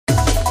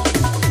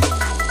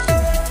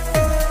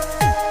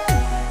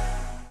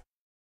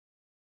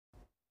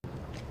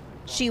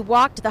She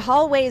walked the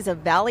hallways of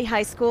Valley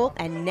High School,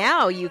 and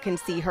now you can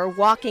see her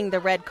walking the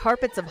red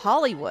carpets of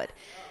Hollywood.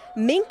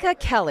 Minka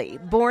Kelly,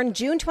 born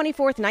June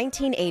 24,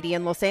 1980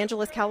 in Los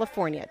Angeles,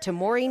 California, to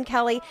Maureen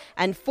Kelly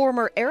and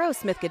former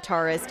Aerosmith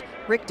guitarist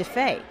Rick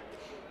DeFay.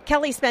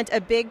 Kelly spent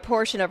a big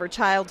portion of her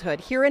childhood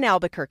here in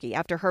Albuquerque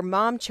after her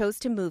mom chose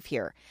to move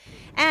here.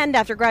 And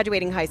after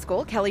graduating high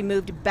school, Kelly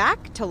moved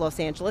back to Los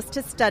Angeles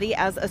to study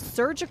as a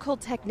surgical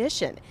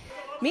technician.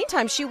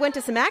 Meantime, she went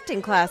to some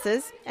acting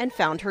classes and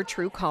found her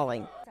true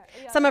calling.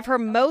 Some of her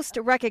most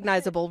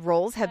recognizable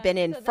roles have been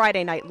in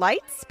Friday Night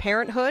Lights,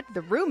 Parenthood,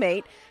 The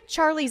Roommate,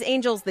 Charlie's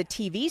Angels, the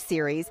TV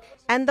series,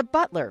 and The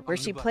Butler, where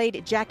she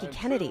played Jackie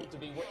Kennedy.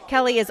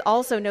 Kelly is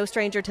also no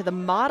stranger to the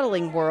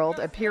modeling world,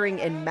 appearing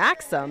in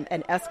Maxim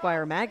and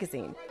Esquire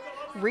magazine.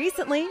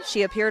 Recently,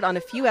 she appeared on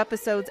a few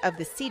episodes of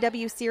the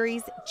CW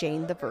series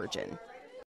Jane the Virgin.